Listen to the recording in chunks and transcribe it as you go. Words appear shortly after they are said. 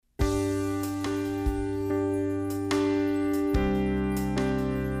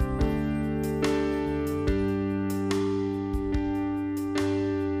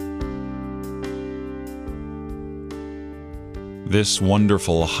This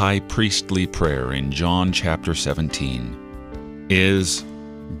wonderful high priestly prayer in John chapter 17 is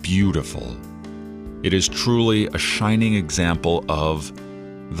beautiful. It is truly a shining example of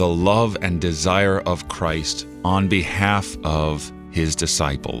the love and desire of Christ on behalf of his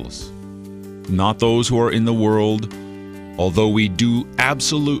disciples. Not those who are in the world, although we do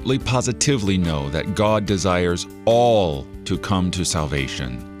absolutely positively know that God desires all to come to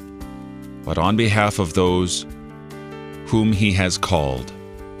salvation, but on behalf of those whom he has called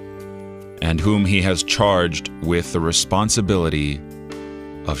and whom he has charged with the responsibility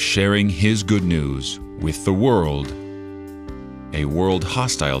of sharing his good news with the world, a world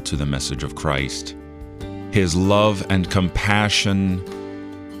hostile to the message of Christ. His love and compassion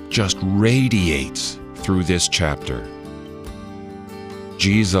just radiates through this chapter.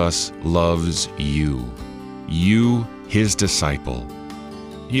 Jesus loves you, his disciple.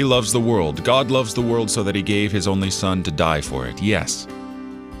 He loves the world. God loves the world so that he gave his only Son to die for it, yes.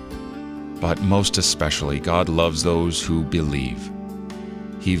 But most especially, God loves those who believe.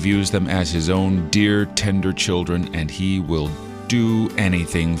 He views them as his own dear, tender children, and he will do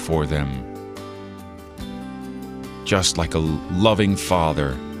anything for them. Just like a loving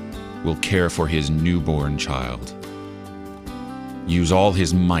father will care for his newborn child. Use all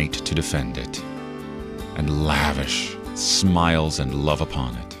his might to defend it, and lavish smiles and love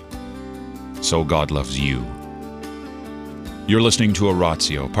upon it. So God loves you. You're listening to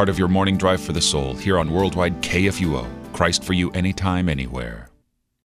Oratio, part of your morning drive for the soul, here on Worldwide KFUO. Christ for you anytime, anywhere.